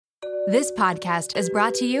This podcast is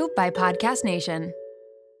brought to you by Podcast Nation.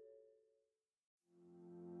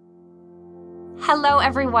 Hello,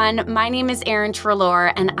 everyone. My name is Erin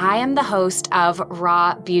Trelaw, and I am the host of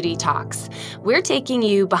Raw Beauty Talks. We're taking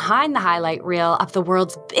you behind the highlight reel of the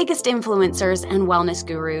world's biggest influencers and wellness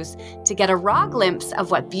gurus to get a raw glimpse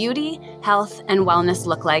of what beauty, health, and wellness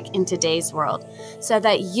look like in today's world, so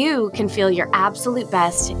that you can feel your absolute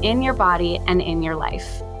best in your body and in your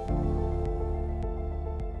life.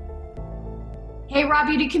 Hey, Raw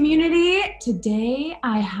Beauty community. Today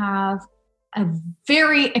I have a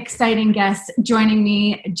very exciting guest joining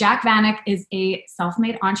me. Jac Vanek is a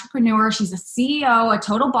self-made entrepreneur. She's a CEO, a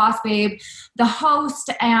total boss babe, the host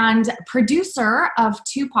and producer of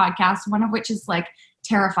 2 podcasts, one of which is like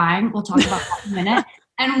terrifying. We'll talk about that in a minute.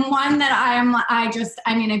 And one that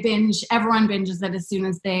I binge. Everyone binges it as soon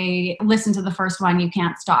as they listen to the first one. You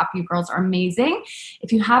can't stop. You girls are amazing.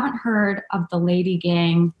 If you haven't heard of the Lady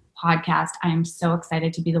Gang podcast, I am so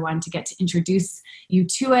excited to be the one to get to introduce you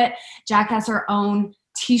to it. Jac has her own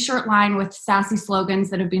t-shirt line with sassy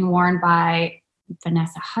slogans that have been worn by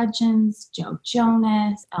Vanessa Hudgens, Joe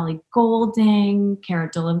Jonas, Ellie Goulding, Cara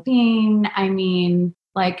Delevingne. I mean,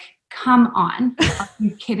 like, come on. Are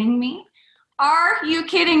you kidding me? Are you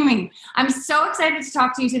kidding me? I'm so excited to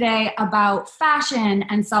talk to you today about fashion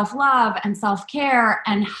and self-love and self-care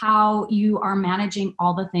and how you are managing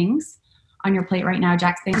all the things on your plate right now.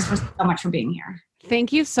 Jac, thanks so much for being here.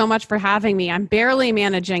 Thank you so much for having me. I'm barely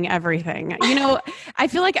managing everything. You know, I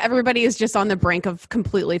feel like everybody is just on the brink of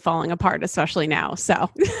completely falling apart, especially now. So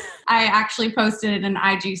I actually posted an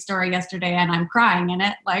IG story yesterday and I'm crying in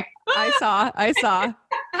it. Like, I saw.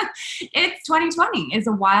 It's 2020 is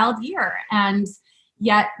a wild year, and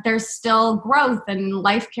yet there's still growth and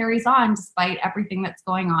life carries on despite everything that's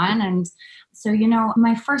going on. And so, you know,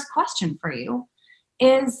 my first question for you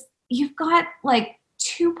is, you've got like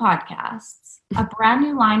 2 podcasts, a brand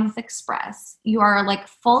new line with Express. You are like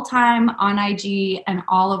full-time on IG and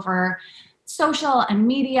all over social and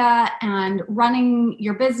media and running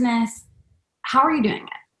your business. How are you doing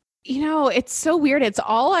it? You know, it's so weird. It's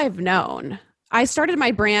all I've known. I started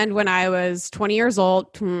my brand when I was 20 years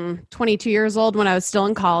old, 22 years old, when I was still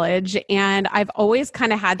in college. And I've always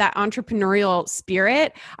kind of had that entrepreneurial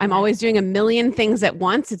spirit. I'm always doing a million things at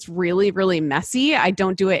once. It's really, really messy. I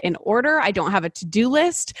don't do it in order. I don't have a to-do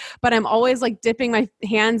list, but I'm always like dipping my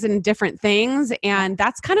hands in different things. And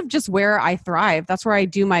that's kind of just where I thrive. That's where I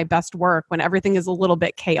do my best work, when everything is a little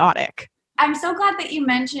bit chaotic. I'm so glad that you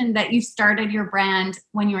mentioned that you started your brand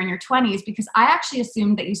when you were in your 20s, because I actually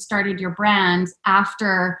assumed that you started your brand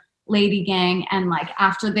after Lady Gang and like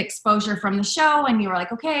after the exposure from the show, and you were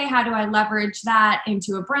like, okay, how do I leverage that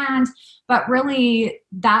into a brand? But really,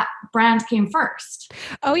 that brand came first.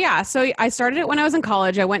 Oh yeah. So I started it when I was in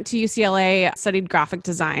college. I went to UCLA, studied graphic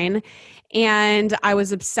design, and I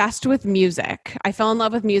was obsessed with music. I fell in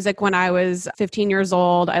love with music when I was 15 years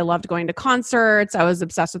old. I loved going to concerts. I was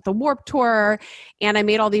obsessed with the Warped Tour, and I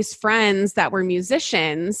made all these friends that were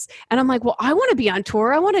musicians. And I'm like, well, I want to be on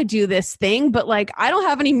tour. I want to do this thing, but like, I don't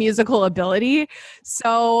have any musical ability.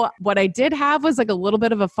 So what I did have was like a little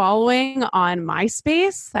bit of a following on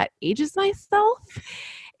MySpace that ages myself.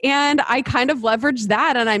 And I kind of leveraged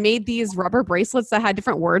that, and I made these rubber bracelets that had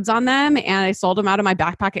different words on them, and I sold them out of my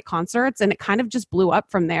backpack at concerts, and it kind of just blew up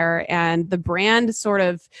from there. And the brand sort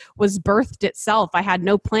of was birthed itself. I had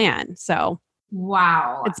no plan. So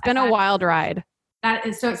wow, it's been a wild ride. That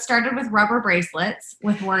is, so it started with rubber bracelets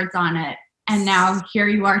with words on it, and now here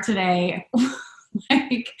you are today.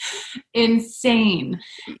 Like, insane.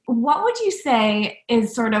 What would you say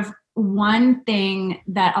is sort of one thing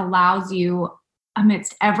that allows you,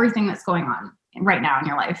 amidst everything that's going on right now in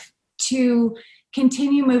your life, to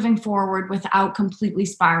continue moving forward without completely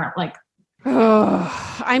spiraling? Like,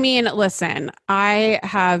 I mean, listen, I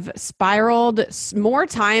have spiraled more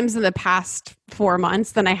times in the past 4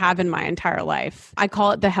 months than I have in my entire life. I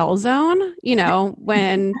call it the hell zone, you know,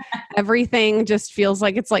 when everything just feels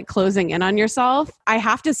like it's like closing in on yourself. I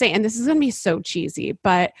have to say, and this is going to be so cheesy,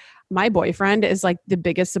 but my boyfriend is like the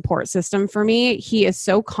biggest support system for me. He is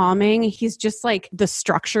so calming. He's just like the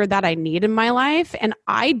structure that I need in my life. And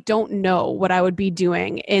I don't know what I would be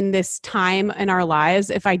doing in this time in our lives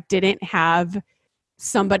if I didn't have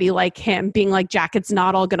somebody like him being like, Jac, it's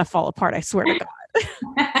not all going to fall apart. I swear to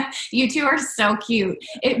God. You 2 are so cute.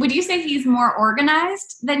 Would you say he's more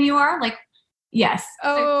organized than you are? Like, yes.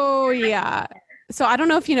 Oh, yeah. So I don't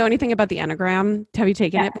know if you know anything about the Enneagram. Have you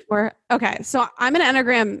taken it before? Okay. So I'm an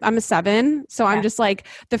Enneagram. I'm a 7. So I'm just like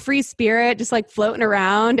the free spirit, just like floating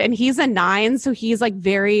around. And he's a 9. So he's like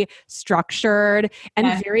very structured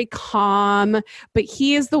and very calm. But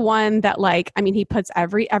he is the one that like, I mean, he puts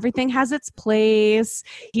everything has its place.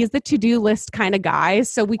 He's the to-do list kind of guy.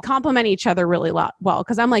 So we complement each other really well.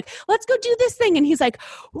 Cause I'm like, let's go do this thing. And he's like,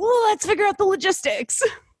 well, let's figure out the logistics.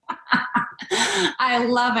 I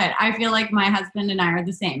love it. I feel like my husband and I are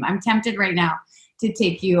the same. I'm tempted right now to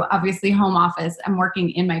take you, obviously home office. I'm working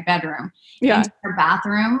in my bedroom. Into your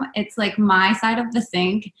bathroom. It's like my side of the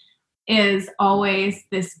sink is always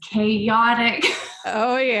this chaotic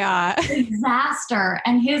disaster.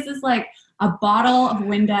 And his is like a bottle of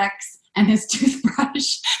Windex and his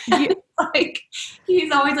toothbrush. Like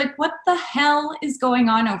he's always like, what the hell is going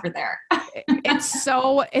on over there?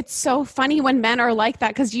 It's so funny when men are like that,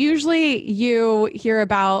 because usually you hear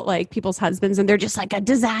about like people's husbands and they're just like a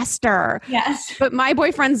disaster. Yes. But my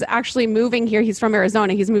boyfriend's actually moving here. He's from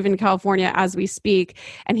Arizona. He's moving to California as we speak.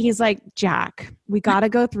 And he's like, Jac, we got to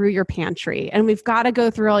go through your pantry and we've got to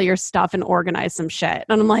go through all your stuff and organize some shit.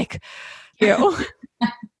 And I'm like, ew.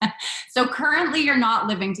 So currently you're not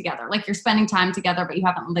living together. Like you're spending time together, but you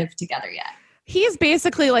haven't lived together yet. He's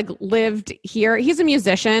basically like lived here. He's a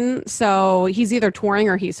musician. So he's either touring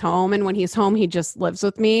or he's home. And when he's home, he just lives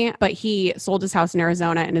with me. But he sold his house in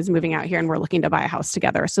Arizona and is moving out here and we're looking to buy a house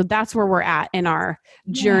together. So that's where we're at in our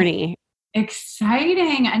journey.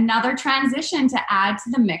 Exciting. Another transition to add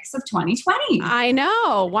to the mix of 2020. I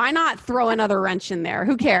know. Why not throw another wrench in there?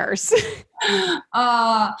 Who cares?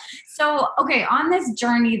 Okay, on this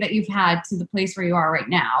journey that you've had to the place where you are right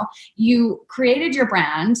now, you created your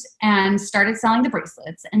brand and started selling the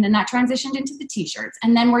bracelets, and then that transitioned into the t-shirts.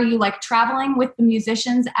 And then were you like traveling with the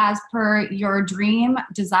musicians as per your dream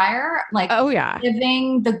desire? Like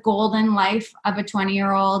living the golden life of a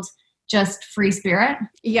 20-year-old just free spirit?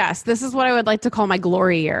 Yes, this is what I would like to call my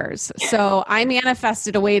glory years. So I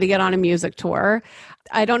manifested a way to get on a music tour.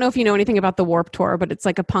 I don't know if you know anything about the Warped Tour, but it's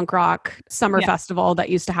like a punk rock summer festival that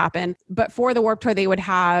used to happen. But for the Warped Tour, they would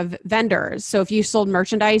have vendors. So if you sold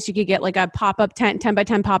merchandise, you could get like a pop-up tent, 10 by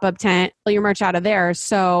 10 pop-up tent, pull your merch out of there.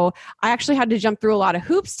 So I actually had to jump through a lot of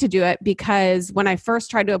hoops to do it, because when I first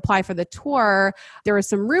tried to apply for the tour, there were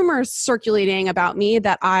some rumors circulating about me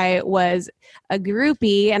that I was a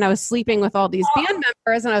groupie and I was sleeping with all these band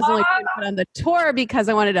members, and I was only put on the tour because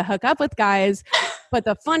I wanted to hook up with guys. But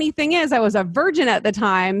the funny thing is I was a virgin at the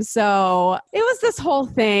time. So it was this whole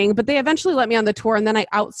thing, but they eventually let me on the tour, and then I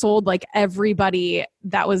outsold like everybody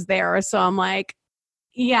that was there. So I'm like,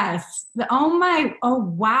 yes.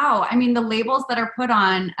 Oh wow. I mean, the labels that are put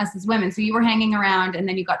on us as women. So you were hanging around and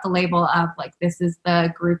then you got the label of like, this is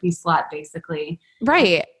the groupie slut basically.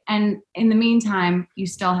 Right. And in the meantime, you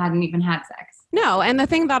still hadn't even had sex. No. And the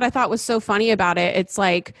thing that I thought was so funny about it, it's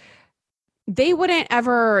like, they wouldn't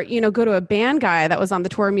ever, go to a band guy that was on the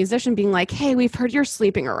tour, a musician, being like, hey, we've heard you're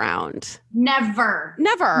sleeping around. Never.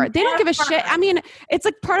 They don't give a shit. I mean, it's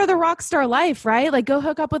like part of the rock star life, right? Like go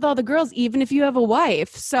hook up with all the girls, even if you have a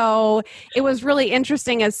wife. So it was really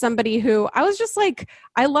interesting as somebody who I was just like,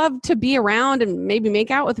 I love to be around and maybe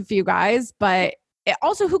make out with a few guys, but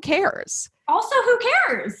also who cares? Who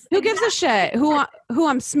cares? Who gives a shit who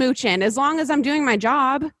I'm smooching as long as I'm doing my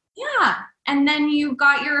job? Yeah. And then you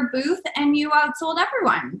got your booth and you outsold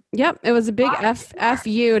everyone. Yep. It was a big F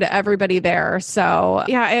you to everybody there. So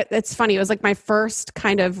yeah, it's funny. It was like my first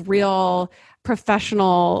kind of real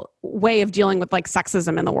professional way of dealing with like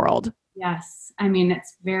sexism in the world. Yes. I mean,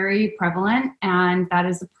 it's very prevalent, and that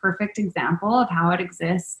is a perfect example of how it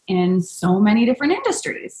exists in so many different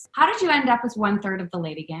industries. How did you end up as 1/3 of the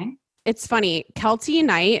lady gang? It's funny. Kelty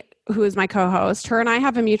Knight, who is my co-host, her and I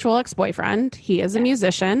have a mutual ex-boyfriend. He is a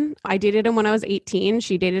musician. I dated him when I was 18.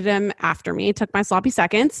 She dated him after me, took my sloppy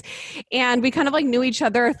seconds. And we kind of like knew each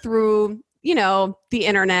other through, the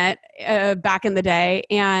internet back in the day.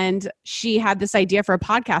 And she had this idea for a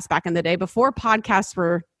podcast back in the day before podcasts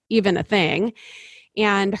were even a thing.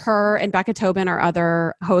 And her and Becca Tobin, our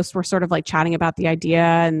other hosts, were sort of like chatting about the idea.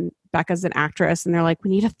 And Becca's an actress. And they're like, we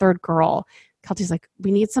need a third girl. Kelty's like,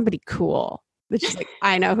 we need somebody cool. But she's like,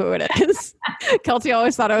 I know who it is. Kelty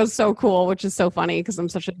always thought I was so cool, which is so funny because I'm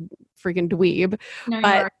such a freaking dweeb. No, you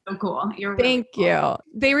are so cool. You're really thank you.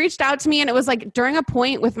 They reached out to me, and it was like during a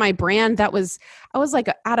point with my brand I was like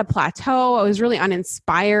at a plateau. I was really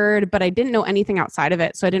uninspired, but I didn't know anything outside of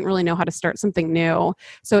it. So I didn't really know how to start something new.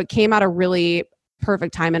 So it came at a really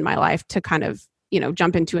perfect time in my life to kind of,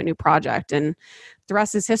 jump into a new project. And the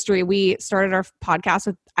rest is history. We started our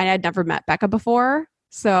podcast I had never met Becca before.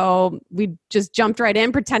 So we just jumped right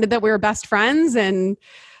in, pretended that we were best friends, and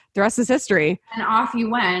the rest is history. And off you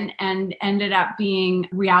went and ended up being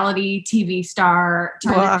reality TV star.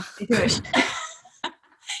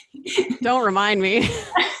 Don't remind me.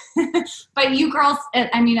 But you girls,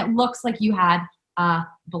 I mean, it looks like you had a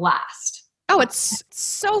blast. Oh, it's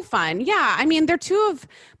so fun. Yeah. I mean, they're two of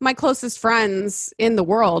my closest friends in the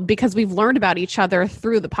world because we've learned about each other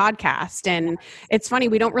through the podcast. And it's funny,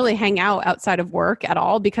 we don't really hang out outside of work at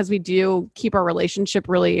all because we do keep our relationship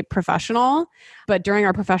really professional. But during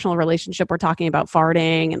our professional relationship, we're talking about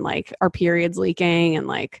farting and like our periods leaking and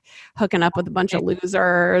like hooking up with a bunch of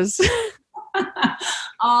losers.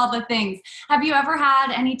 All the things. Have you ever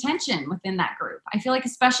had any tension within that group? I feel like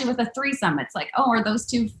especially with a threesome, it's like, oh, are those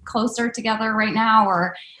two closer together right now?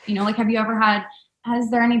 Or, you know, like,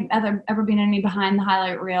 has there ever been any behind the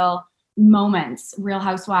highlight reel moments, Real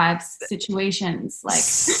Housewives situations? Like,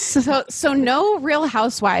 so no Real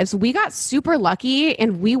Housewives. We got super lucky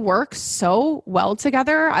and we work so well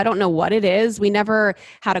together. I don't know what it is. We never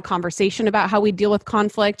had a conversation about how we deal with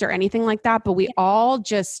conflict or anything like that, but we all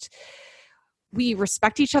just... we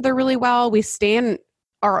respect each other really well. We stay in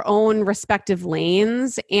our own respective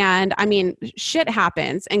lanes. And I mean, shit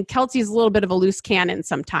happens. And Kelsey's a little bit of a loose cannon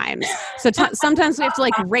sometimes. So sometimes we have to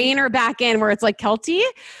like rein her back in where it's like, Kelsey,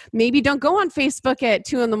 maybe don't go on Facebook at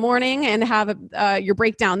 2 a.m. and have your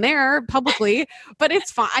breakdown there publicly, but it's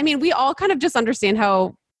fine. I mean, we all kind of just understand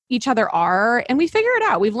how each other are and we figure it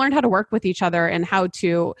out. We've learned how to work with each other and how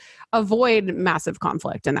to avoid massive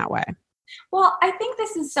conflict in that way. Well, I think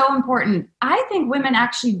this is so important. I think women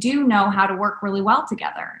actually do know how to work really well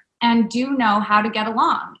together and do know how to get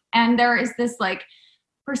along. And there is this like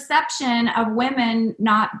perception of women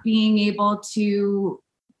not being able to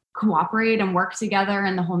cooperate and work together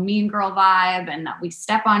and the whole mean girl vibe and that we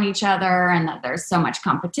step on each other and that there's so much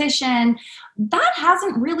competition. That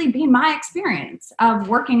hasn't really been my experience of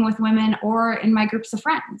working with women or in my groups of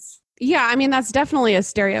friends. Yeah, I mean, that's definitely a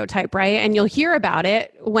stereotype, right? And you'll hear about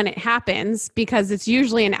it when it happens because it's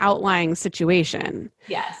usually an outlying situation.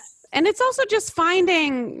 Yes. And it's also just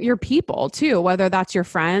finding your people too, whether that's your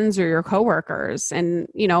friends or your coworkers. And,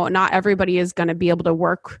 you know, not everybody is going to be able to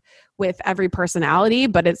work with every personality,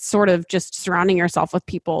 but it's sort of just surrounding yourself with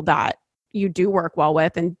people that you do work well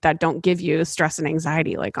with and that don't give you stress and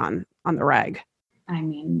anxiety like on the reg. I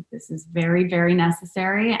mean, this is very, very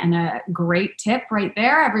necessary and a great tip right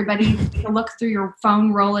there. Everybody look through your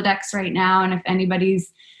phone Rolodex right now. And if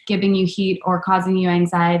anybody's giving you heat or causing you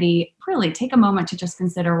anxiety, really take a moment to just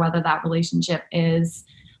consider whether that relationship is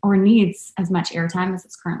or needs as much airtime as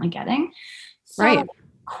it's currently getting. So, right.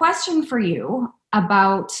 Question for you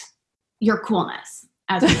about your coolness.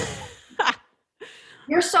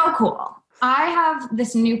 You're so cool. I have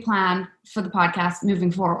this new plan for the podcast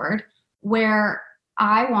moving forward where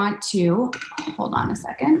I want to, hold on a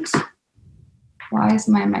second. Why is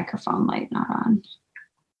my microphone light not on?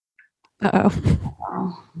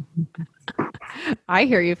 Uh-oh. I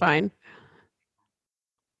hear you fine.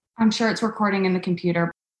 I'm sure it's recording in the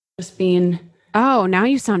computer. Just being. Oh, now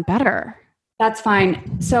you sound better. That's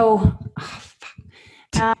fine. So,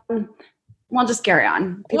 we'll just carry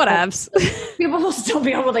on. Whatevs. People will still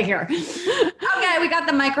be able to hear. Okay, we got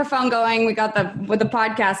the microphone going. We got the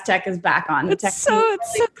podcast tech is back on. It's so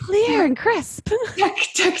clear and crisp.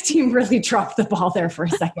 Tech team really dropped the ball there for a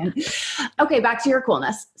second. Okay, back to your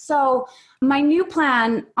coolness. So my new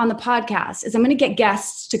plan on the podcast is I'm going to get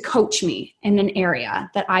guests to coach me in an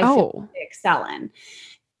area that I feel I excel in.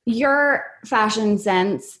 Your fashion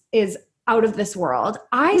sense is out of this world.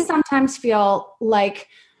 I sometimes feel like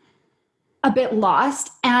a bit lost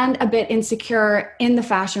and a bit insecure in the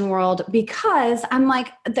fashion world because I'm like,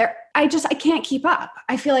 I can't keep up.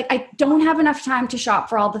 I feel like I don't have enough time to shop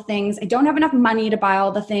for all the things. I don't have enough money to buy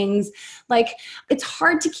all the things. Like, it's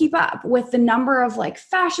hard to keep up with the number of like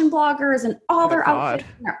fashion bloggers and all their outfits.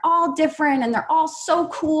 And they're all different and they're all so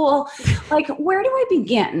cool. Like, where do I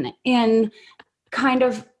begin in kind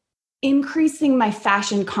of increasing my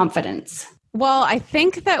fashion confidence? Well, I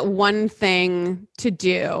think that one thing to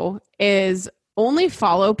do is only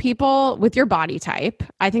follow people with your body type.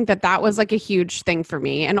 I think that was like a huge thing for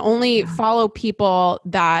me, and only follow people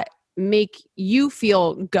that make you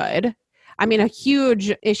feel good. I mean, a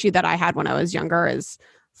huge issue that I had when I was younger is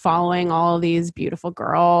following all of these beautiful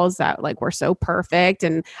girls that like were so perfect,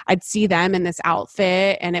 and I'd see them in this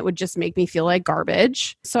outfit and it would just make me feel like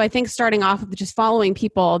garbage. So I think starting off with just following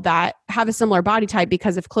people that have a similar body type,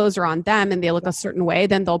 because if clothes are on them and they look a certain way,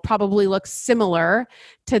 then they'll probably look similar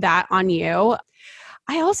to that on you.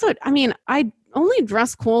 I only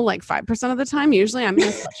dress cool like 5% of the time. Usually I'm in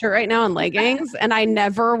a sweatshirt right now and leggings, and I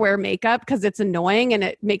never wear makeup because it's annoying and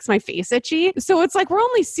it makes my face itchy. So it's like we're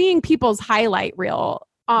only seeing people's highlight reel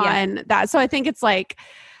on that. So I think it's like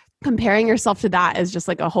comparing yourself to that is just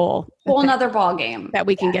like a whole nother ball game that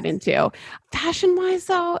we can get into. Fashion wise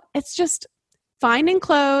though, it's just finding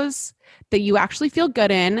clothes that you actually feel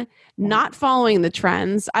good in, not following the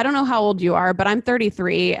trends. I don't know how old you are, but I'm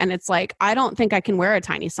 33 and it's like, I don't think I can wear a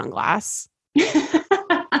tiny sunglass.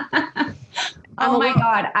 Oh my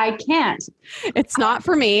God, I can't. It's not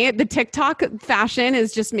for me. The TikTok fashion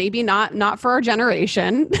is just maybe not for our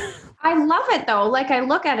generation. I love it though. Like I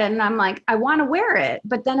look at it and I'm like, I want to wear it.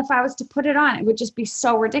 But then if I was to put it on, it would just be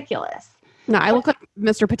so ridiculous. No, I look like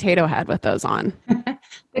Mr. Potato Head with those on.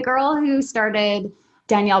 The girl who started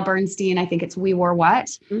Danielle Bernstein, I think it's We Wore What.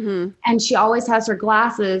 Mm-hmm. And she always has her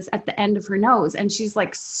glasses at the end of her nose. And she's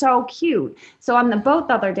like so cute. So on the boat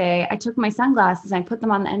the other day, I took my sunglasses and I put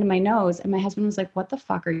them on the end of my nose. And my husband was like, what the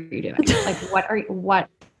fuck are you doing? Like, what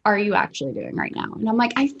are you actually doing right now? And I'm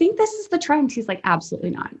like, I think this is the trend. He's like, absolutely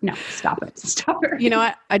not. No, stop it. Stop it. You know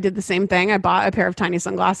what? I did the same thing. I bought a pair of tiny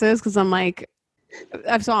sunglasses because I'm like,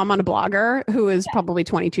 I saw him on a blogger who is probably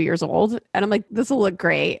 22 years old. And I'm like, this will look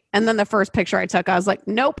great. And then the first picture I took, I was like,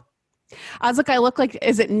 nope. I was like, I look like,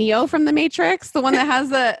 is it Neo from The Matrix? The one that has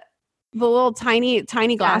the little tiny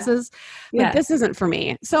glasses. Yeah. Like, this isn't for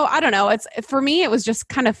me. So I don't know. For me, it was just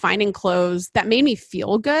kind of finding clothes that made me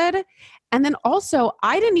feel good. And then also,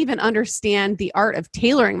 I didn't even understand the art of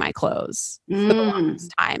tailoring my clothes for the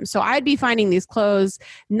longest time. So I'd be finding these clothes,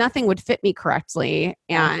 nothing would fit me correctly.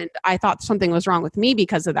 And I thought something was wrong with me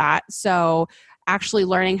because of that. So actually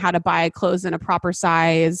learning how to buy clothes in a proper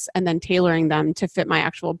size and then tailoring them to fit my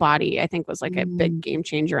actual body, I think was like a big game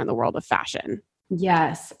changer in the world of fashion.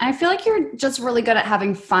 Yes. I feel like you're just really good at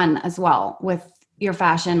having fun as well with your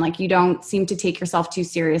fashion. Like you don't seem to take yourself too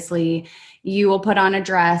seriously. You will put on a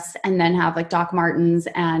dress and then have like Doc Martens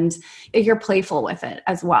and you're playful with it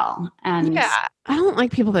as well. And yeah, I don't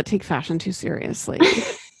like people that take fashion too seriously.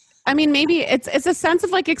 I mean, maybe it's a sense of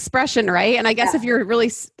like expression, right? And I guess if you're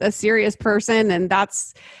really a serious person and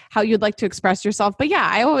that's how you'd like to express yourself. But yeah,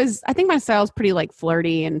 I think my style is pretty like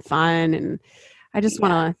flirty and fun. And I just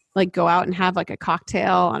want to like go out and have like a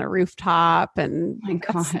cocktail on a rooftop. And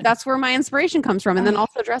that's where my inspiration comes from. And then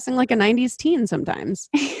also dressing like a 90s teen sometimes.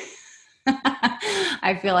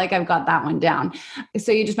 I feel like I've got that one down.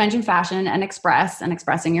 So you just mentioned fashion and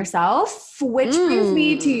expressing yourself, which brings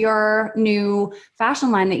me to your new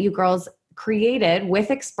fashion line that you girls created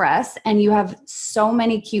with Express. And you have so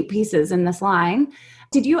many cute pieces in this line.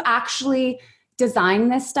 Did you actually design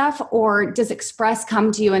this stuff, or does Express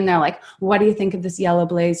come to you and they're like, what do you think of this yellow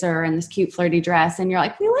blazer and this cute flirty dress? And you're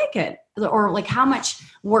like, we like it. Or like, how much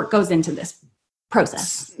work goes into this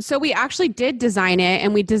process? So we actually did design it,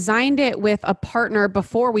 and we designed it with a partner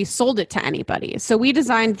before we sold it to anybody. So we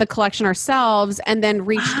designed the collection ourselves and then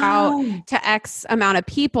reached out to X amount of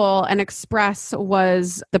people, and Express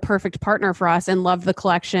was the perfect partner for us and loved the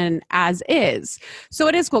collection as is. So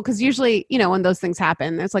it is cool because usually, when those things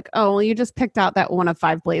happen, it's like, oh, well, you just picked out that one of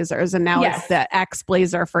 5 blazers and now it's the X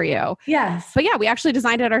blazer for you. Yes. But yeah, we actually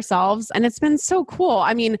designed it ourselves and it's been so cool.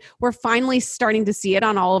 I mean, we're finally starting to see it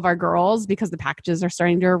on all of our girls because the packages are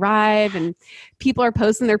starting to arrive and people are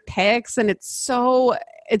posting their pics, and it's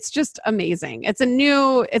just amazing. It's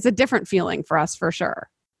a different feeling for us for sure.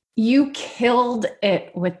 You killed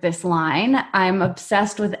it with this line. I'm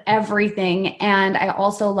obsessed with everything. And I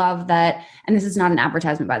also love that, and this is not an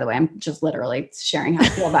advertisement, by the way, I'm just literally sharing how I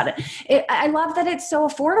feel about it. I love that it's so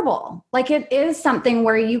affordable. Like it is something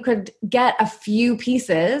where you could get a few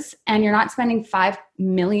pieces and you're not spending $5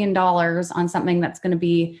 million on something that's going to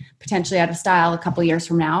be potentially out of style a couple years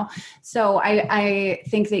from now. So I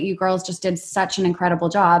think that you girls just did such an incredible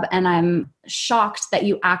job. And I'm shocked that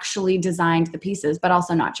you actually designed the pieces, but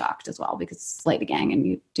also not shocked as well because it's Slay the Gang and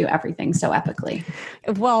you do everything so epically.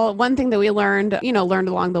 Well, one thing that we learned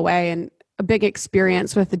along the way, and a big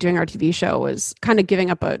experience with doing our TV show, was kind of giving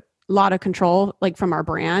up a lot of control, like from our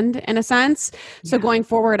brand in a sense. So going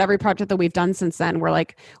forward, every project that we've done since then, we're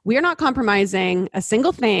like, we're not compromising a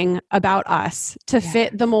single thing about us to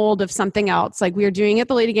fit the mold of something else. Like we are doing it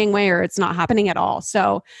the Lady Gang way, or it's not happening at all.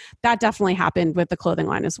 So that definitely happened with the clothing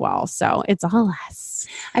line as well. So it's all us.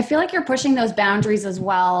 I feel like you're pushing those boundaries as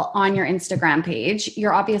well on your Instagram page.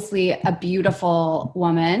 You're obviously a beautiful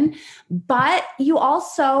woman, but you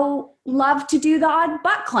also love to do the odd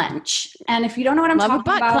butt clench. And if you don't know what I'm talking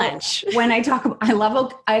about, clench. When I talk about,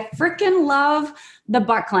 I freaking love the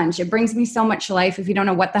butt clench. It brings me so much life. If you don't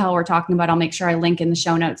know what the hell we're talking about, I'll make sure I link in the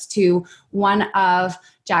show notes to one of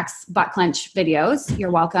Jac's butt clench videos. You're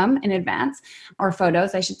welcome in advance, or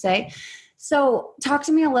photos, I should say. So talk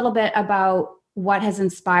to me a little bit about what has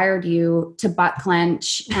inspired you to butt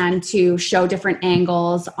clench and to show different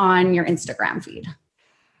angles on your Instagram feed.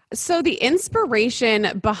 So the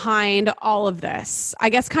inspiration behind all of this, I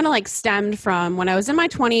guess, kind of like stemmed from when I was in my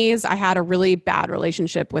 20s. I had a really bad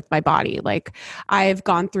relationship with my body. Like I've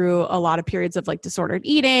gone through a lot of periods of like disordered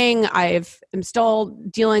eating. I'm still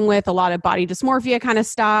dealing with a lot of body dysmorphia kind of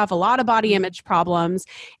stuff, a lot of body image problems.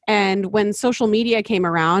 And when social media came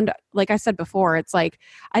around, like I said before, it's like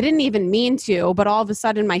I didn't even mean to, but all of a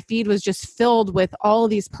sudden my feed was just filled with all of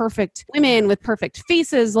these perfect women with perfect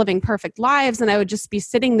faces, living perfect lives. And I would just be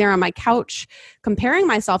sitting there on my couch comparing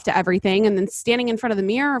myself to everything and then standing in front of the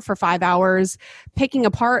mirror for 5 hours, picking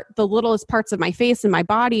apart the littlest parts of my face and my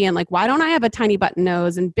body. And like, why don't I have a tiny button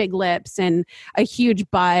nose and big lips and a huge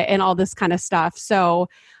butt and all this kind of stuff? So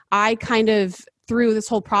I kind of, through this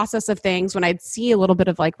whole process of things, when I'd see a little bit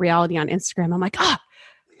of like reality on Instagram, I'm like, I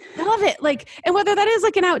love it. Like, and whether that is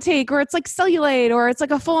like an outtake or it's like cellulite or it's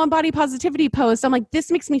like a full on body positivity post, I'm like,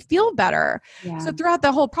 this makes me feel better. Yeah. So throughout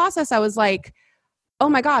the whole process, I was like, oh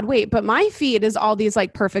my God, wait, but my feed is all these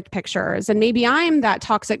like perfect pictures. And maybe I'm that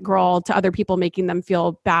toxic girl to other people, making them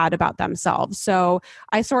feel bad about themselves. So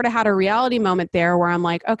I sort of had a reality moment there where I'm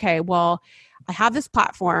like, okay, well, I have this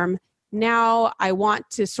platform. Now I want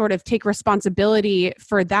to sort of take responsibility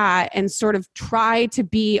for that and sort of try to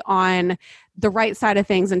be on the right side of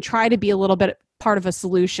things and try to be a little bit part of a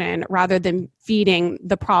solution rather than feeding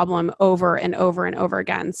the problem over and over and over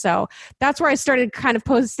again. So that's where I started kind of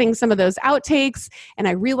posting some of those outtakes. And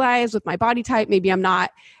I realized with my body type, maybe I'm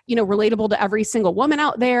not, relatable to every single woman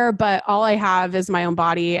out there, but all I have is my own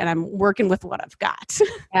body and I'm working with what I've got.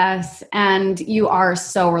 Yes. And you are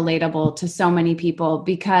so relatable to so many people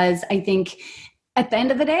because I think at the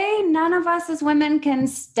end of the day, none of us as women can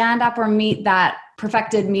stand up or meet that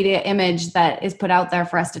perfected media image that is put out there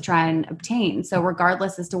for us to try and obtain. So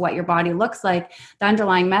regardless as to what your body looks like, the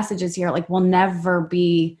underlying messages here, like, will never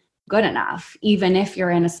be good enough, even if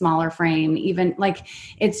you're in a smaller frame, even like,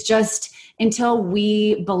 it's just until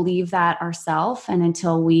we believe that ourselves and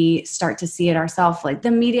until we start to see it ourselves, like the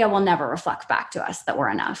media will never reflect back to us that we're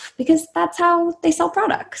enough because that's how they sell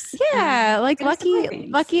products. Yeah. Like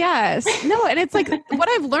lucky us. No. And it's like what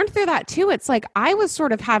I've learned through that too. It's like, I was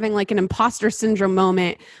sort of having like an imposter syndrome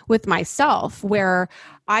moment with myself where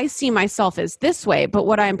I see myself as this way, but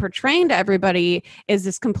what I'm portraying to everybody is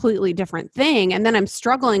this completely different thing. And then I'm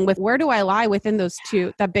struggling with where do I lie within those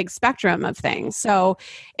two, that big spectrum of things. So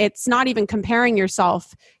it's not even comparing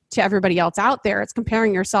yourself to everybody else out there. It's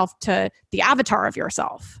comparing yourself to the avatar of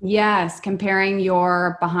yourself. Yes. Comparing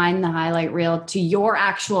your behind the highlight reel to your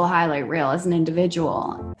actual highlight reel as an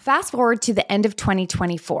individual. Fast forward to the end of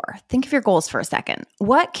 2024. Think of your goals for a second.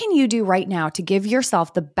 What can you do right now to give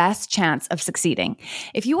yourself the best chance of succeeding?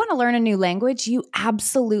 If you want to learn a new language, you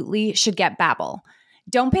absolutely should get Babbel.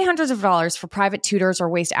 Don't pay hundreds of dollars for private tutors or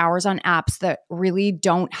waste hours on apps that really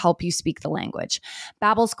don't help you speak the language.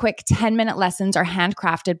 Babbel's quick 10-minute lessons are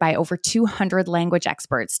handcrafted by over 200 language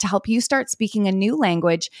experts to help you start speaking a new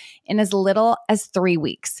language in as little as 3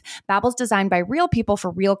 weeks. Babbel's designed by real people for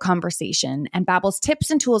real conversation, and Babbel's tips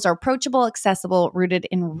and tools are approachable, accessible, rooted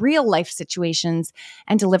in real-life situations,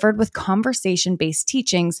 and delivered with conversation-based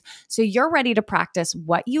teachings so you're ready to practice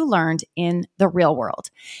what you learned in the real world.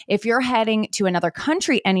 If you're heading to another country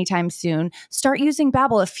anytime soon, start using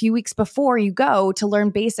Babbel a few weeks before you go to learn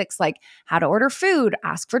basics like how to order food,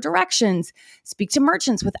 ask for directions, speak to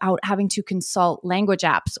merchants without having to consult language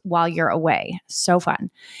apps while you're away. So fun.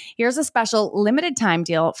 Here's a special limited time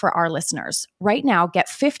deal for our listeners. Right now, get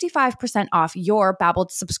 55% off your Babbel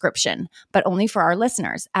subscription, but only for our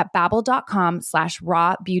listeners at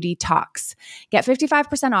babbel.com/rawbeautytalks. Get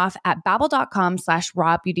 55% off at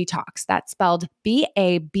babbel.com/rawbeautytalks. That's spelled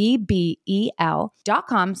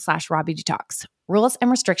babbel.com/rawbeautytalks. Rules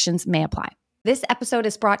and restrictions may apply. This episode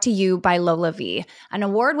is brought to you by Lola V, an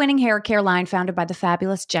award-winning hair care line founded by the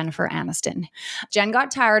fabulous Jennifer Aniston. Jen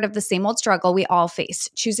got tired of the same old struggle we all face,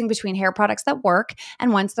 choosing between hair products that work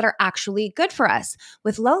and ones that are actually good for us.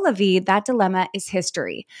 With Lola V, that dilemma is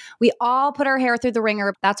history. We all put our hair through the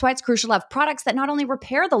ringer. That's why it's crucial to have products that not only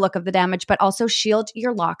repair the look of the damage, but also shield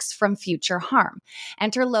your locks from future harm.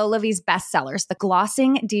 Enter Lola V's bestsellers, the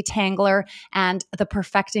Glossing Detangler and the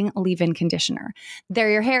Perfecting Leave-In Conditioner.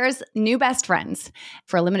 They're your hair's new best friends.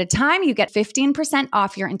 For a limited time, you get 15%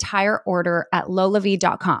 off your entire order at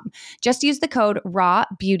lolav.com. Just use the code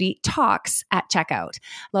RAWBEAUTYTALKS at checkout.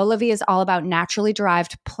 Lola V is all about naturally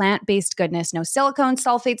derived plant-based goodness, no silicones,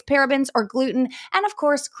 sulfates, parabens, or gluten, and of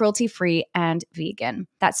course, cruelty-free and vegan.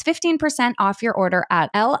 That's 15% off your order at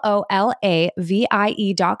LOLAVIE.com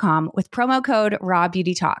with promo code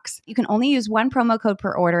RAWBEAUTYTALKS. You can only use one promo code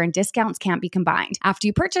per order and discounts can't be combined. After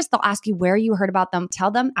you purchase, they'll ask you where you heard about them.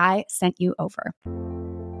 Tell them I sent you over.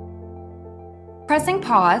 pressing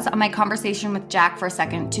pause on my conversation with Jac for a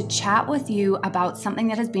second to chat with you about something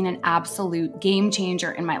that has been an absolute game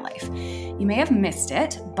changer in my life. You may have missed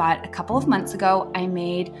it, but a couple of months ago, I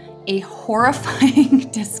made a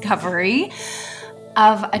horrifying discovery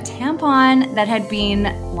of a tampon that had been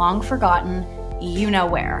long forgotten, you know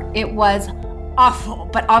where. It was awful,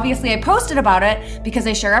 but obviously I posted about it because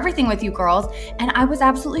I share everything with you girls, and I was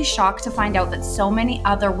absolutely shocked to find out that so many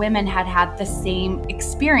other women had had the same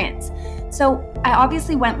experience. So I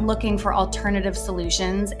obviously went looking for alternative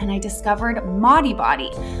solutions, and I discovered Body Body,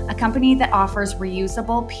 a company that offers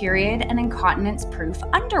reusable period and incontinence-proof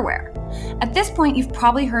underwear. At this point, you've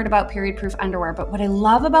probably heard about period-proof underwear, but what I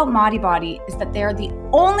love about Body Body is that they're the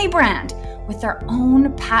only brand with their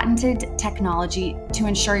own patented technology to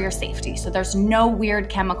ensure your safety. So there's no weird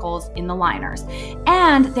chemicals in the liners.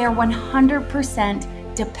 And they're 100%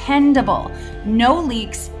 dependable, no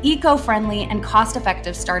leaks, eco-friendly, and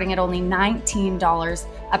cost-effective, starting at only $19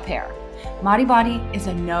 a pair. Body Body is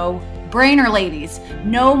a no-brainer, ladies.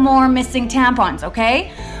 No more missing tampons,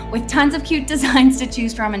 okay? With tons of cute designs to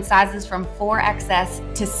choose from and sizes from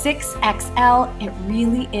 4XS to 6XL, it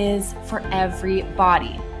really is for every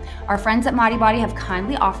body. Our friends at Body Body have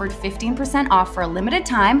kindly offered 15% off for a limited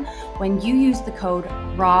time when you use the code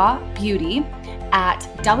RAWBEAUTY at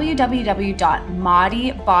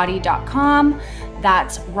www.modibody.com.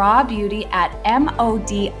 That's RAWBEAUTY at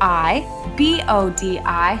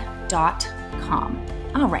MODIBODI.com.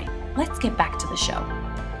 All right, let's get back to the show.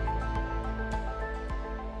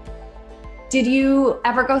 Did you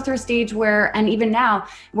ever go through a stage where, and even now,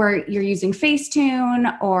 where you're using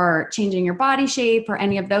Facetune or changing your body shape or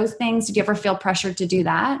any of those things? Did you ever feel pressured to do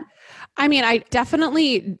that? I mean, I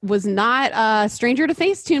definitely was not a stranger to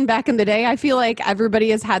Facetune back in the day. I feel like everybody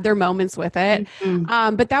has had their moments with it.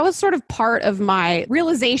 Mm-hmm. But that was sort of part of my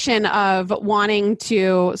realization of wanting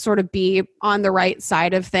to sort of be on the right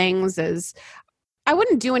side of things. Is I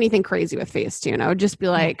wouldn't do anything crazy with Facetune. I would just be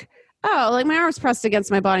like, oh, like my arm's pressed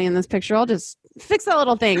against my body in this picture. I'll just fix that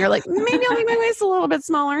little thing. Or like, maybe I'll make my waist a little bit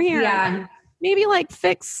smaller here. Yeah. Maybe like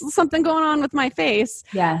fix something going on with my face.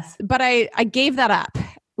 Yes. But I gave that up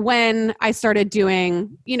when I started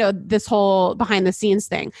doing, this whole behind the scenes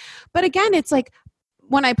thing. But again, it's like,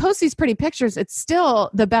 when I post these pretty pictures, it's still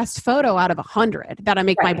the best photo out of 100 that I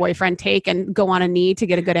make my boyfriend take and go on a knee to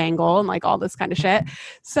get a good angle and like all this kind of shit.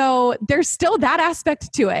 So there's still that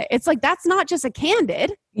aspect to it. It's like, that's not just a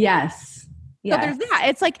candid. Yes. So there's that.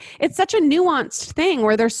 It's like, it's such a nuanced thing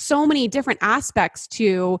where there's so many different aspects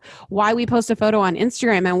to why we post a photo on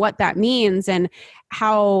Instagram and what that means and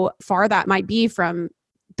how far that might be from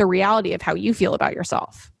the reality of how you feel about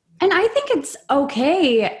yourself. And I think it's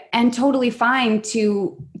okay and totally fine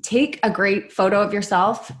to take a great photo of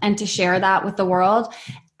yourself and to share that with the world.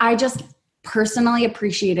 I just personally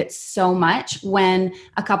appreciate it so much when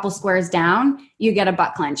a couple squares down, you get a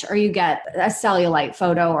butt clench or you get a cellulite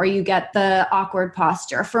photo or you get the awkward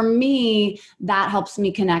posture. For me, that helps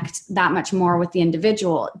me connect that much more with the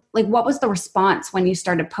individual. Like, what was the response when you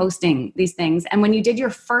started posting these things? And when you did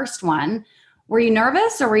your first one, were you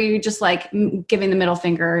nervous or were you just like giving the middle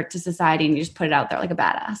finger to society and you just put it out there like a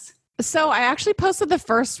badass? So I actually posted the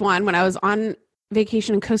first one when I was on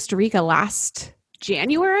vacation in Costa Rica last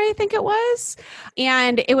January, I think it was.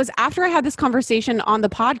 And it was after I had this conversation on the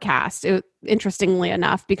podcast, interestingly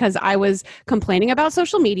enough, because I was complaining about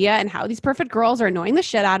social media and how these perfect girls are annoying the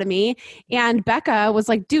shit out of me. And Becca was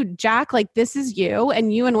like, dude, Jac, like this is you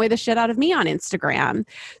and you annoy the shit out of me on Instagram.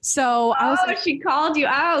 So I was like, she called you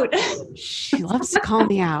out. She loves to call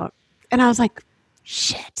me out. And I was like,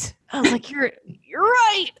 shit. I was like, you're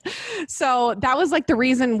right. So that was like the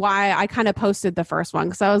reason why I kind of posted the first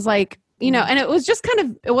one. Cause I was like, and it was just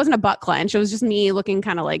it wasn't a butt clench. It was just me looking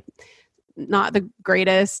kind of like not the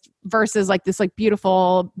greatest versus like this like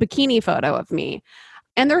beautiful bikini photo of me.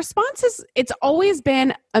 And the response is, it's always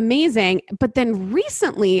been amazing. But then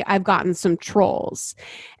recently I've gotten some trolls.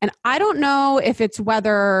 And I don't know if it's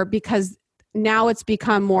whether because now it's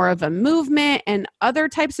become more of a movement and other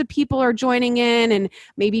types of people are joining in and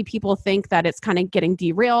maybe people think that it's kind of getting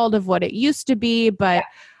derailed of what it used to be. But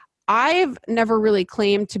I've never really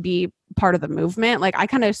claimed to be part of the movement. Like I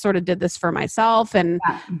kind of sort of did this for myself and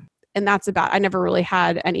that's about, I never really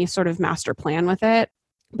had any sort of master plan with it,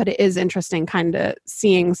 but it is interesting kind of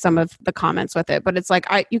seeing some of the comments with it, but it's like,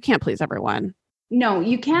 you can't please everyone. No,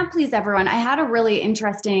 you can't please everyone. I had a really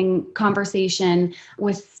interesting conversation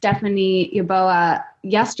with Stephanie Yaboa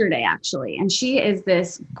yesterday, actually. And she is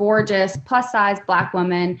this gorgeous plus size Black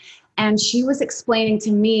woman. And she was explaining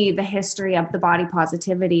to me the history of the body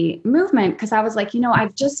positivity movement. Cause I was like,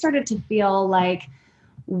 I've just started to feel like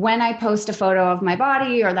when I post a photo of my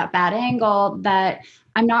body or that bad angle, that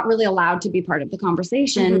I'm not really allowed to be part of the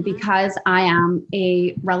conversation because I am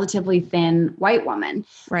a relatively thin white woman.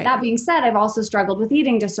 Right. That being said, I've also struggled with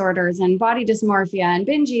eating disorders and body dysmorphia and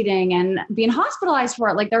binge eating and being hospitalized for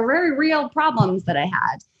it. Like, they're very real problems that I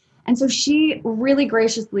had. And so she really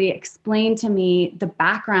graciously explained to me the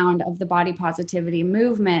background of the body positivity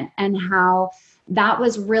movement and how that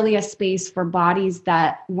was really a space for bodies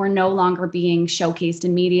that were no longer being showcased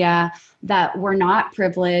in media, that were not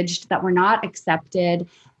privileged, that were not accepted.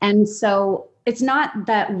 And so it's not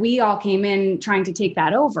that we all came in trying to take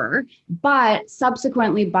that over, but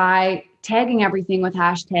subsequently by tagging everything with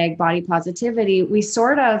hashtag body positivity, we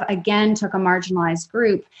sort of, again, took a marginalized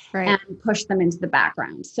group and pushed them into the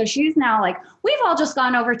background. So she's now like, we've all just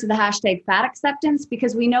gone over to the hashtag fat acceptance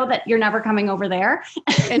because we know that you're never coming over there.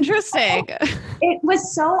 Interesting. It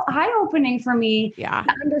was so eye-opening for me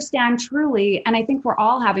to understand truly. And I think we're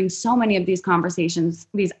all having so many of these conversations,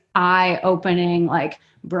 these eye-opening, like,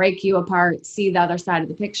 break you apart, see the other side of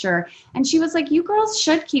the picture. And she was like, you girls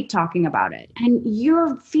should keep talking about it. And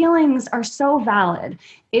your feelings are so valid.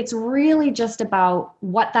 It's really just about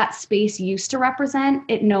what that space used to represent.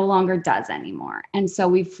 It no longer does anymore. And so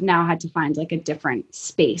we've now had to find like a different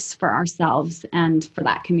space for ourselves and for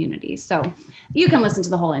that community. So you can listen to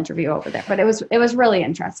the whole interview over there, but it was really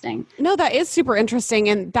interesting. No, that is super interesting.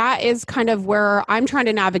 And that is kind of where I'm trying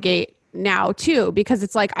to navigate now too, because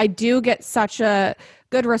it's like, I do get such a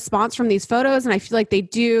good response from these photos and I feel like they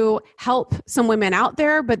do help some women out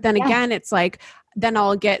there. But then again, it's like, then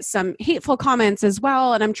I'll get some hateful comments as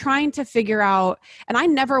well. And I'm trying to figure out, and I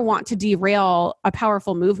never want to derail a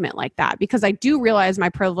powerful movement like that because I do realize my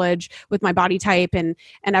privilege with my body type and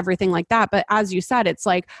everything like that. But as you said, it's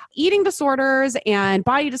like eating disorders and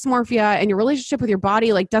body dysmorphia and your relationship with your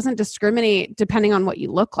body like doesn't discriminate depending on what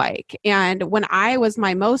you look like. And when I was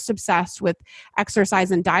my most obsessed with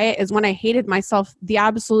exercise and diet is when I hated myself the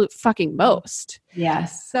absolute fucking most.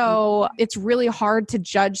 Yes. So it's really hard to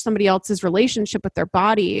judge somebody else's relationship with their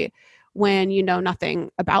body when you know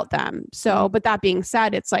nothing about them. So, but that being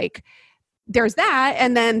said, it's like, there's that.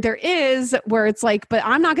 And then there is where it's like, but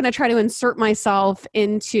I'm not going to try to insert myself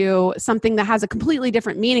into something that has a completely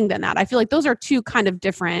different meaning than that. I feel like those are two kind of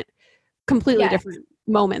different, completely different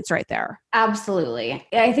moments right there. Absolutely.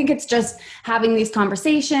 I think it's just having these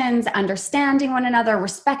conversations, understanding one another,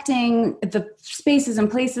 respecting the spaces and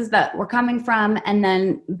places that we're coming from, and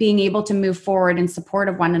then being able to move forward in support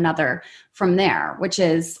of one another from there, which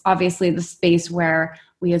is obviously the space where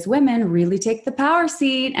we as women really take the power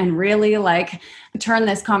seat and really like turn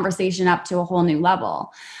this conversation up to a whole new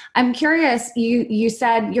level. I'm curious, you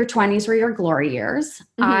said your 20s were your glory years.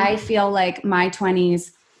 I feel like my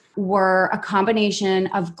 20s were a combination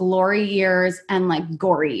of glory years and like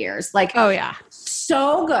gory years. Like, oh yeah,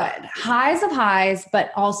 so good. Highs of highs,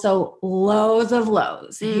 but also lows of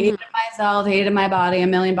lows. Hated myself, hated my body, a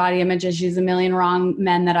million body image issues, a million wrong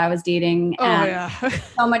men that I was dating. And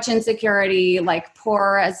so much insecurity, like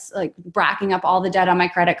poor as like bracking up all the debt on my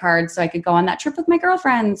credit card so I could go on that trip with my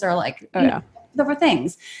girlfriends or like, there were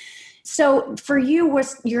things. So for you, were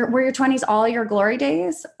your 20s all your glory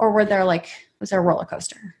days, or was there a roller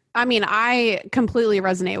coaster? I mean, I completely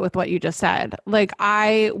resonate with what you just said. Like,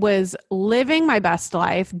 I was living my best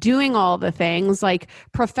life, doing all the things, like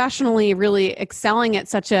professionally really excelling at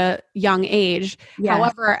such a young age. Yes.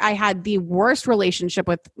 However, I had the worst relationship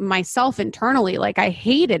with myself internally. Like, I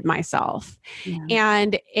hated myself. Yeah.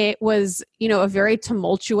 And it was, a very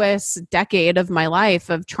tumultuous decade of my life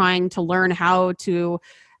of trying to learn how to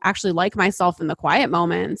actually like myself in the quiet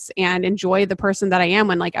moments and enjoy the person that I am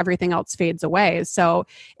when like everything else fades away. So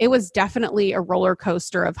it was definitely a roller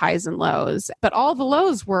coaster of highs and lows, but all the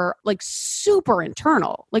lows were like super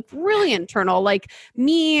internal, like really internal, like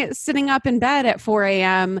me sitting up in bed at 4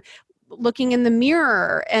 a.m., looking in the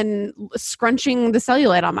mirror and scrunching the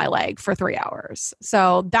cellulite on my leg for 3 hours.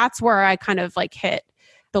 So that's where I kind of like hit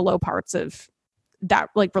the low parts of that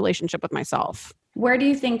like relationship with myself. Where do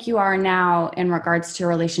you think you are now in regards to your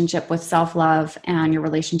relationship with self-love and your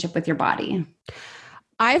relationship with your body?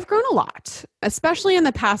 I've grown a lot, especially in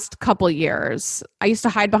the past couple years. I used to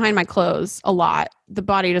hide behind my clothes a lot. The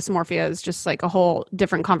body dysmorphia is just like a whole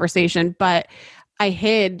different conversation, but I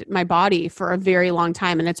hid my body for a very long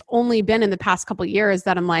time. And it's only been in the past couple years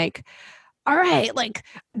that I'm like, all right, like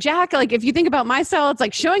Jac, like if you think about my style, it's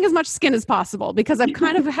like showing as much skin as possible because I've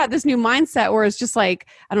kind of had this new mindset where it's just like,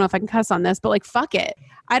 I don't know if I can cuss on this, but like, fuck it.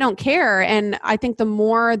 I don't care. And I think the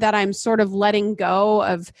more that I'm sort of letting go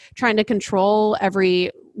of trying to control every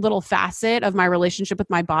little facet of my relationship with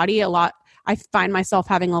my body, I find myself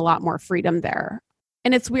having a lot more freedom there.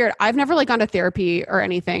 And it's weird. I've never like gone to therapy or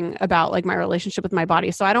anything about like my relationship with my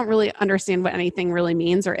body. So I don't really understand what anything really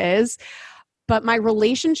means or is. But my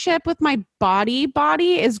relationship with my body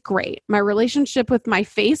is great. My relationship with my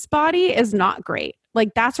face body is not great.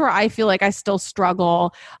 Like that's where I feel like I still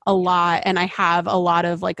struggle a lot, and I have a lot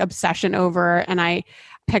of like obsession over, and I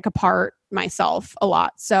pick apart myself a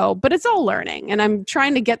lot. So, but it's all learning, and I'm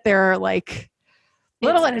trying to get there like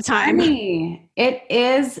little at a time. It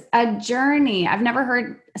is a journey. I've never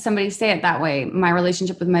heard somebody say it that way. My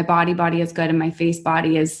relationship with my body is good, and my face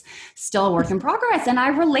body is still a work in progress. And I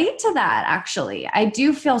relate to that, actually. I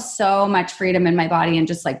do feel so much freedom in my body and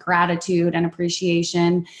just like gratitude and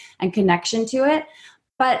appreciation and connection to it.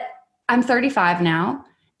 But I'm 35 now,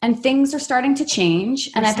 and things are starting to change.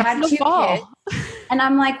 And I've had 2 kids. And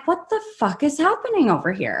I'm like, what the fuck is happening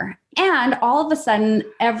over here? And all of a sudden,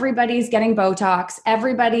 everybody's getting Botox.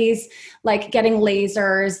 Everybody's like getting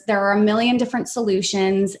lasers. There are a million different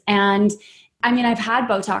solutions. And I mean, I've had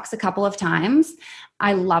Botox a couple of times.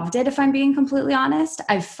 I loved it, if I'm being completely honest.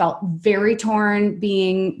 I've felt very torn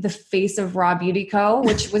being the face of Raw Beauty Co.,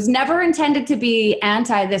 which was never intended to be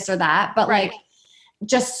anti this or that, but like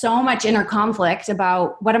just so much inner conflict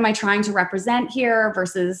about what am I trying to represent here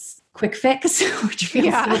versus quick fix, which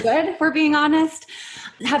feels so good, if we're being honest.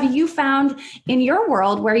 Have you found in your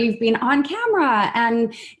world where you've been on camera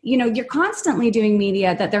and, you know, you're constantly doing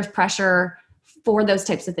media that there's pressure for those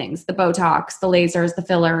types of things, the Botox, the lasers, the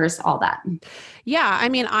fillers, all that? Yeah. I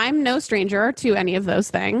mean, I'm no stranger to any of those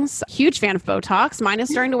things. Huge fan of Botox. Mine is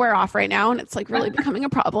starting to wear off right now, and it's like really becoming a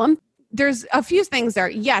problem. There's a few things there.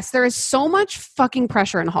 Yes, there is so much fucking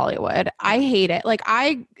pressure in Hollywood. I hate it. Like,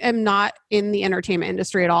 I am not in the entertainment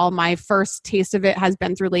industry at all. My first taste of it has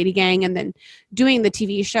been through Lady Gang, and then doing the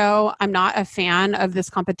TV show. I'm not a fan of this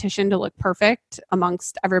competition to look perfect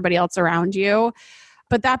amongst everybody else around you.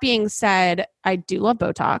 But that being said, I do love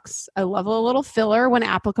Botox. I love a little filler when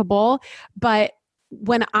applicable. But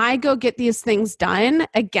when I go get these things done,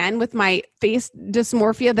 again, with my face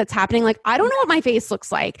dysmorphia that's happening, like, I don't know what my face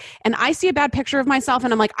looks like. And I see a bad picture of myself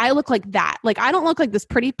and I'm like, I look like that. Like, I don't look like this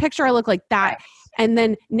pretty picture. I look like that. Right. And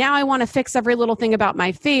then now I want to fix every little thing about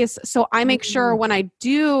my face. So I make sure when I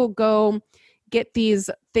do go get these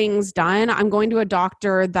things done, I'm going to a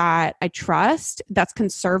doctor that I trust, that's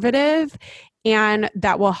conservative, and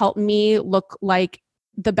that will help me look like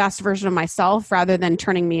the best version of myself rather than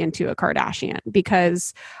turning me into a Kardashian,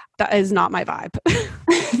 because that is not my vibe.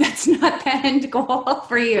 That's not the end goal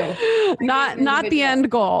for you. Not the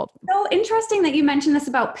end goal. So interesting that you mentioned this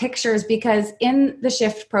about pictures, because in the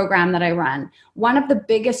Shift program that I run, one of the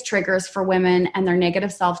biggest triggers for women and their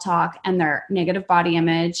negative self-talk and their negative body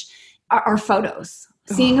image are photos.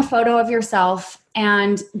 Seeing a photo of yourself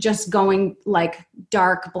and just going like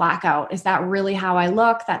dark blackout. Is that really how I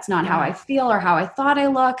look? That's not how I feel or how I thought I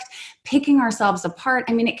looked. Picking ourselves apart.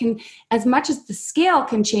 I mean, it can, as much as the scale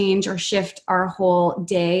can change or shift our whole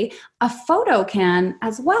day, a photo can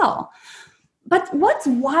as well. But what's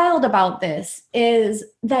wild about this is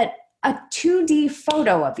that a 2D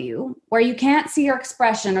photo of you where you can't see your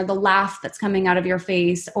expression or the laugh that's coming out of your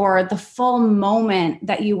face or the full moment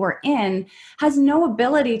that you were in has no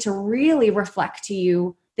ability to really reflect to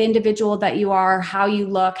you the individual that you are, how you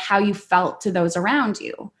look, how you felt to those around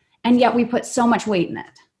you. And yet we put so much weight in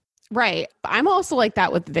it. Right. I'm also like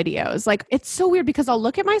that with videos. Like, it's so weird because I'll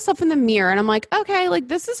look at myself in the mirror and I'm like, okay, like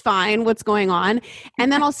this is fine. What's going on? And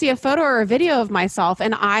then I'll see a photo or a video of myself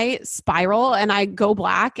and I spiral and I go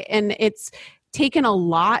black. And it's taken a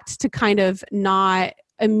lot to kind of not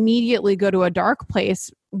immediately go to a dark place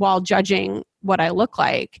while judging what I look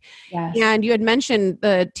like. Yes. And you had mentioned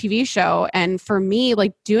the TV show. And for me,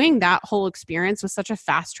 like doing that whole experience was such a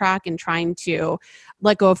fast track in trying to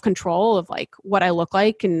let go of control of like what I look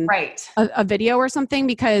like in a video or something.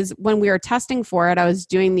 Because when we were testing for it, I was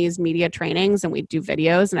doing these media trainings and we'd do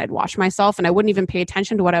videos and I'd watch myself and I wouldn't even pay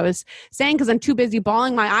attention to what I was saying because I'm too busy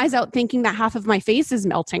bawling my eyes out thinking that half of my face is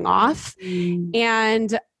melting off.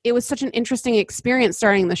 And it was such an interesting experience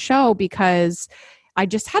starting the show because I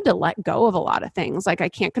just had to let go of a lot of things. Like I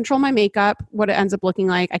can't control my makeup, what it ends up looking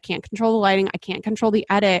like. I can't control the lighting. I can't control the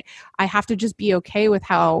edit. I have to just be okay with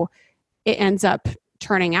how it ends up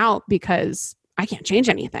turning out because I can't change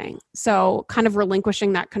anything. So kind of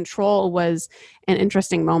relinquishing that control was an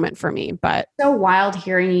interesting moment for me. But so wild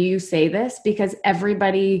hearing you say this because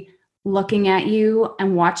everybody looking at you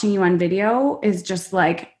and watching you on video is just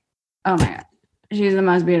like, oh my God, she's the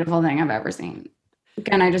most beautiful thing I've ever seen.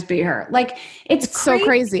 Can I just be her? Like it's so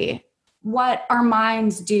crazy what our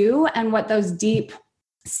minds do and what those deep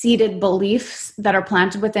seated beliefs that are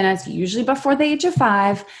planted within us, usually before the age of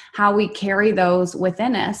 5, how we carry those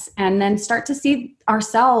within us, and then start to see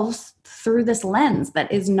ourselves through this lens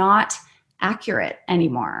that is not accurate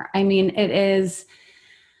anymore. I mean, it is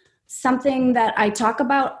something that I talk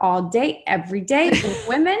about all day, every day with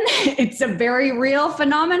women. It's a very real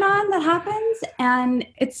phenomenon that happens, and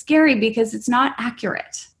it's scary because it's not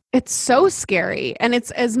accurate. It's so scary. And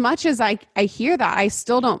it's, as much as I hear that, I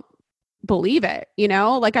still don't believe it,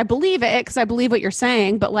 like I believe it because I believe what you're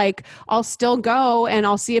saying, but like I'll still go and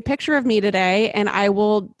I'll see a picture of me today and I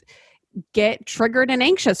will get triggered and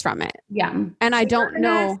anxious from it. Yeah. And I don't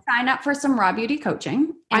know. Sign up for some raw beauty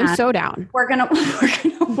coaching. I'm so down. We're gonna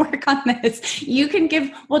work on this.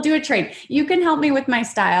 We'll do a trade. You can help me with my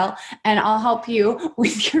style and I'll help you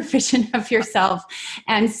with your vision of yourself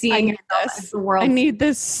and seeing yourself as the world. I need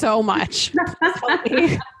this so much.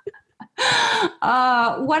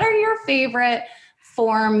 What are your favorite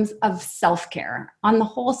forms of self-care on the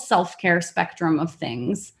whole self-care spectrum of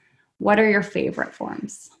things? What are your favorite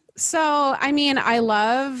forms? So, I mean, I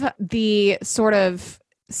love the sort of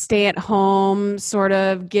stay at home, sort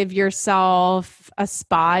of give yourself a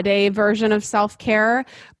spa day version of self-care,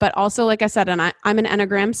 but also, like I said, and I'm an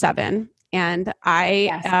Enneagram 7. And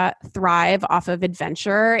I thrive off of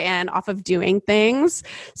adventure and off of doing things.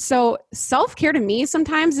 So self-care to me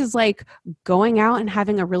sometimes is like going out and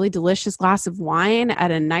having a really delicious glass of wine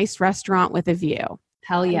at a nice restaurant with a view.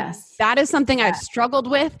 Hell yes. That is something I've struggled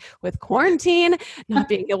with quarantine, not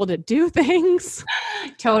being able to do things.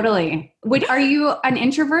 Totally. Are you an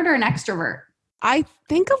introvert or an extrovert? I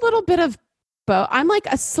think a little bit of both. I'm like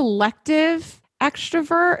a selective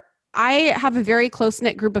extrovert. I have a very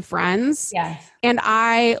close-knit group of friends. Yes. And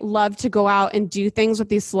I love to go out and do things with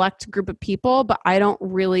these select group of people, but I don't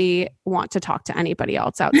really want to talk to anybody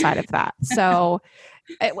else outside of that. So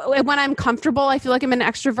when I'm comfortable, I feel like I'm an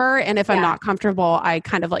extrovert. And if I'm not comfortable, I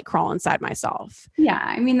kind of like crawl inside myself. Yeah.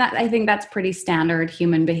 I mean, I think that's pretty standard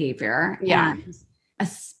human behavior. Yeah. And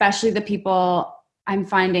especially the people I'm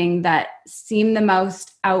finding that seem the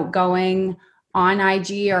most outgoing on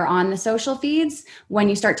IG or on the social feeds, when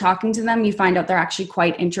you start talking to them, you find out they're actually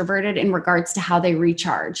quite introverted in regards to how they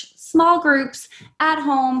recharge. Small groups at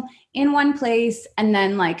home in one place, and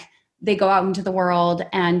then like they go out into the world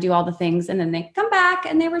and do all the things, and then they come back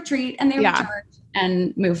and they retreat and they recharge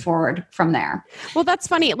and move forward from there. Well, that's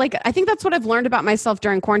funny. Like, I think that's what I've learned about myself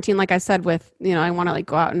during quarantine. Like I said, with, I want to like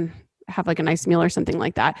go out and have like a nice meal or something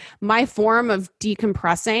like that. My form of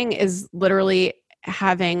decompressing is literally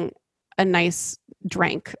having a nice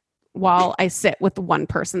drink while I sit with one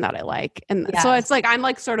person that I like. And so it's like, I'm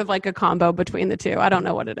like sort of like a combo between the two. I don't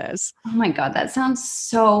know what it is. Oh my God. That sounds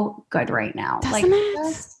so good right now. Doesn't it?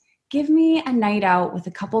 Just give me a night out with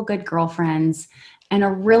a couple good girlfriends and a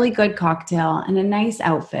really good cocktail and a nice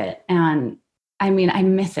outfit. And I mean, I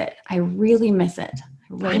miss it. I really miss it.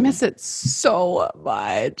 I miss it so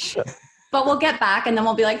much. But we'll get back and then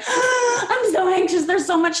we'll be like, I'm so anxious. There's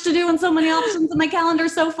so much to do and so many options and my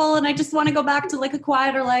calendar's so full and I just want to go back to like a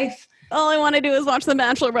quieter life. All I want to do is watch The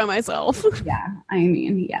Bachelor by myself. Yeah, I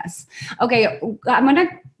mean, yes. Okay, I'm going to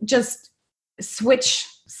just switch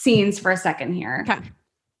scenes for a second here. Okay.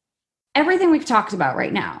 Everything we've talked about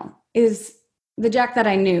right now is the Jac that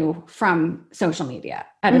I knew from social media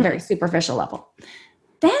at a very superficial level.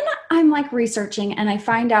 Then I'm like researching and I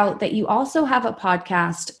find out that you also have a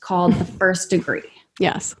podcast called The First Degree.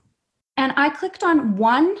 Yes. And I clicked on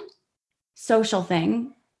one social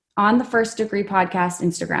thing on the First Degree podcast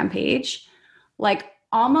Instagram page, like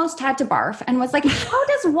almost had to barf and was like, how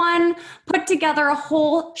does one put together a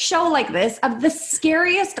whole show like this of the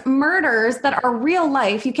scariest murders that are real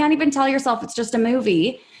life? You can't even tell yourself it's just a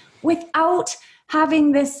movie without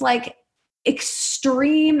having this like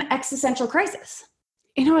extreme existential crisis.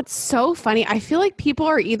 It's so funny. I feel like people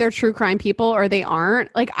are either true crime people or they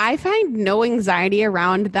aren't. Like, I find no anxiety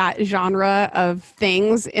around that genre of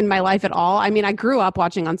things in my life at all. I mean, I grew up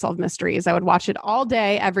watching Unsolved Mysteries. I would watch it all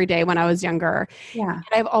day, every day when I was younger. Yeah. And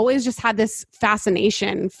I've always just had this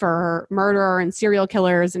fascination for murder and serial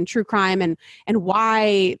killers and true crime and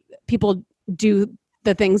why people do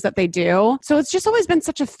the things that they do. So it's just always been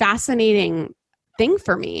such a fascinating thing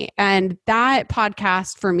for me. And that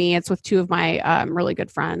podcast for me, it's with two of my really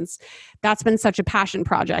good friends. That's been such a passion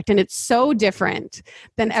project. And it's so different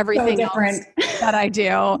than everything else that I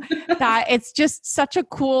do, that it's just such a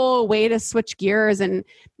cool way to switch gears. And,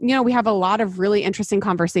 we have a lot of really interesting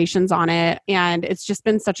conversations on it. And it's just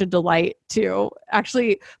been such a delight to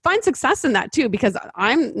actually find success in that too, because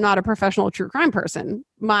I'm not a professional true crime person.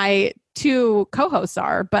 My two co-hosts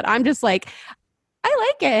are, but I'm just like,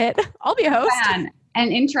 I like it. I'll be a host. Fan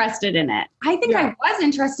and interested in it. I think I was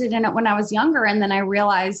interested in it when I was younger. And then I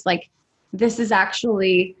realized like, this is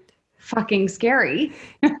actually fucking scary.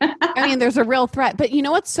 I mean, there's a real threat. But you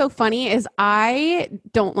know what's so funny is I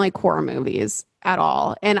don't like horror movies at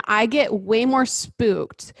all. And I get way more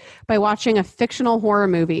spooked by watching a fictional horror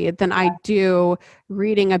movie than I do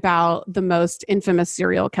reading about the most infamous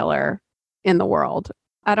serial killer in the world.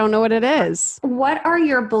 I don't know what it is. What are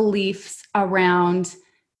your beliefs around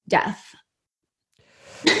death?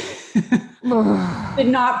 Did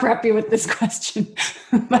not prep you with this question,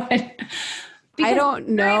 but I don't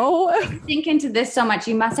know. Think into this so much.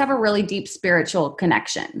 You must have a really deep spiritual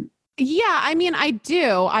connection. Yeah, I mean, I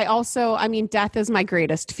do. Death is my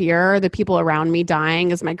greatest fear. The people around me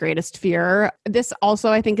dying is my greatest fear. This also,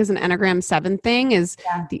 I think, is an Enneagram 7 thing, is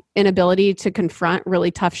the inability to confront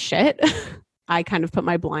really tough shit. I kind of put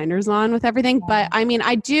my blinders on with everything. But I mean,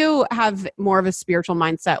 I do have more of a spiritual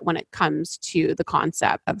mindset when it comes to the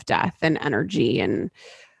concept of death and energy and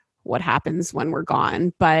what happens when we're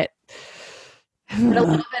gone. But a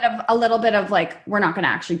little bit of like, we're not going to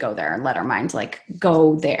actually go there and let our minds like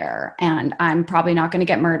go there. And I'm probably not going to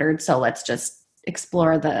get murdered. So let's just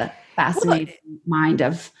explore the fascinating mind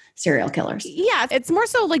of serial killers. Yeah. It's more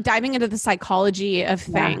so like diving into the psychology of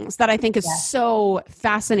things that I think is so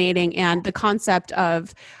fascinating. And the concept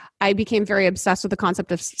of, I became very obsessed with the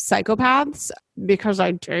concept of psychopaths because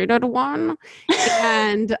I dated one,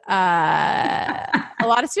 and a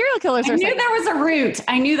lot of serial killers. I knew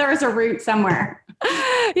there was a root somewhere.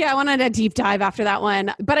 Yeah, I wanted a deep dive after that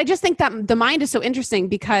one. But I just think that the mind is so interesting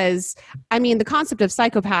because, I mean, the concept of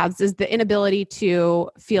psychopaths is the inability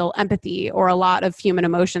to feel empathy or a lot of human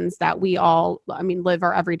emotions that we all, live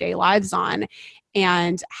our everyday lives on,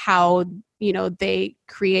 and how, they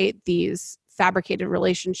create these fabricated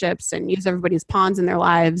relationships and use everybody's pawns in their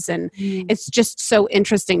lives. And it's just so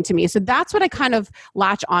interesting to me. So that's what I kind of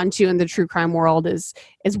latch onto in the true crime world is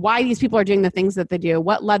why these people are doing the things that they do,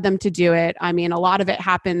 what led them to do it. I mean, a lot of it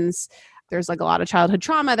happens. There's like a lot of childhood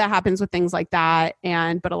trauma that happens with things like that.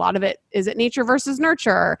 But a lot of it is it nature versus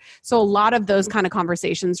nurture. So a lot of those kind of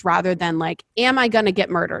conversations rather than like, am I going to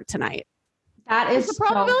get murdered tonight? That is the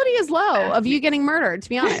probability is low of you getting murdered, to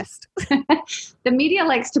be honest. The media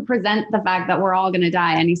likes to present the fact that we're all going to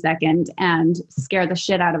die any second and scare the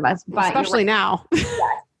shit out of us. But especially now.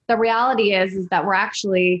 The reality is that we're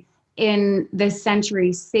actually in this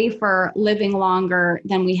century safer, living longer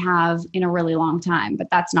than we have in a really long time. But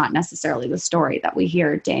that's not necessarily the story that we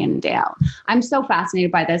hear day in and day out. I'm so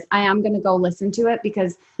fascinated by this. I am going to go listen to it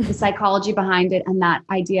because the psychology behind it and that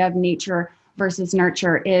idea of nature versus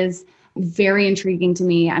nurture is very intriguing to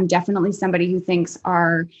me. I'm definitely somebody who thinks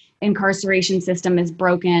our incarceration system is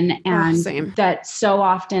broken and that so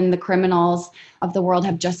often the criminals of the world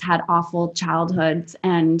have just had awful childhoods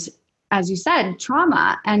and, as you said,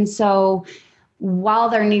 trauma. And so while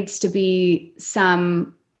there needs to be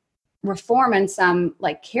some reform and some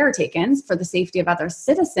like care taken for the safety of other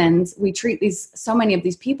citizens, we treat so many of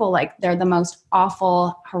these people like they're the most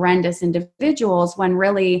awful, horrendous individuals when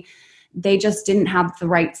really they just didn't have the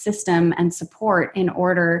right system and support in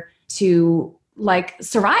order to like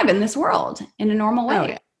survive in this world in a normal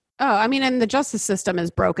way. And the justice system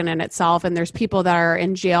is broken in itself. And there's people that are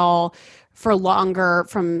in jail for longer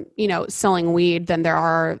from, selling weed than there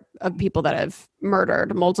are of people that have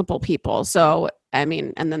murdered multiple people. So,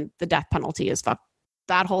 and then the death penalty is fucked.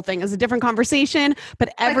 That whole thing is a different conversation,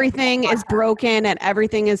 but everything is broken and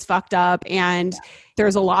everything is fucked up. And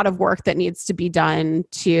there's a lot of work that needs to be done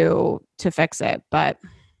to fix it. But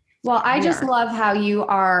I just love how you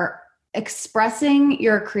are expressing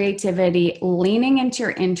your creativity, leaning into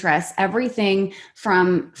your interests, everything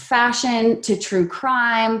from fashion to true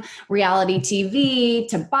crime, reality TV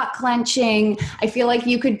to butt clenching. I feel like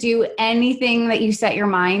you could do anything that you set your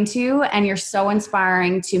mind to, and you're so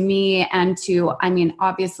inspiring to me and to,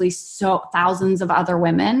 obviously so thousands of other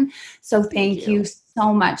women. So thank you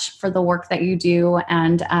so much for the work that you do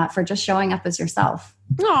and for just showing up as yourself.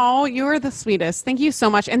 Oh, you are the sweetest. Thank you so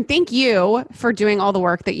much. And thank you for doing all the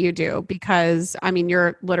work that you do because,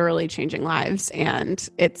 you're literally changing lives and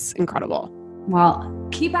it's incredible. Well,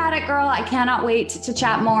 keep at it, girl. I cannot wait to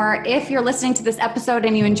chat more. If you're listening to this episode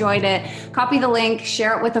and you enjoyed it, copy the link,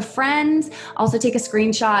 share it with a friend. Also take a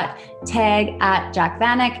screenshot, tag at Jac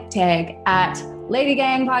Vanek, tag at Lady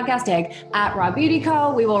Gang Podcast, tag at Raw Beauty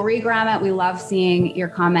Co. We will regram it. We love seeing your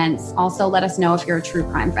comments. Also, let us know if you're a true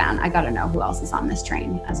crime fan. I got to know who else is on this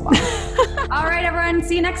train as well. All right, everyone.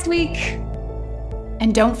 See you next week.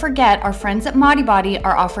 And don't forget, our friends at Body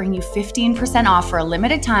are offering you 15% off for a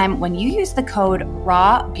limited time when you use the code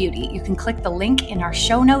RAWBEAUTY. You can click the link in our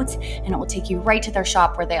show notes and it will take you right to their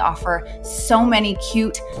shop where they offer so many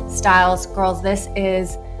cute styles. Girls, this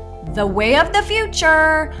is the way of the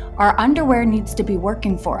future. Our underwear needs to be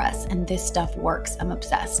working for us, and this stuff works. I'm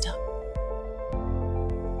obsessed.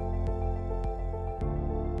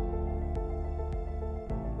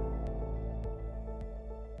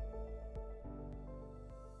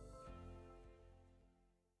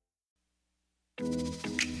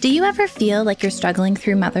 Do you ever feel like you're struggling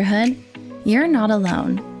through motherhood? You're not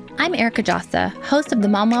alone. I'm Erica Josta, host of the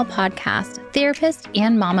MomWell podcast, therapist,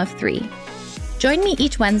 and mom of 3. Join me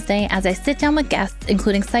each Wednesday as I sit down with guests,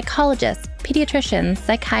 including psychologists, pediatricians,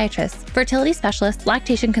 psychiatrists, fertility specialists,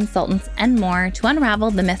 lactation consultants, and more to unravel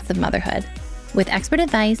the myths of motherhood. With expert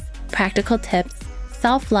advice, practical tips,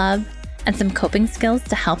 self-love, and some coping skills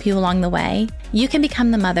to help you along the way, you can become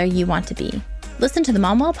the mother you want to be. Listen to the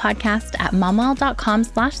MomWell podcast at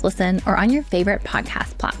momwell.com/listen or on your favorite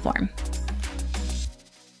podcast platform.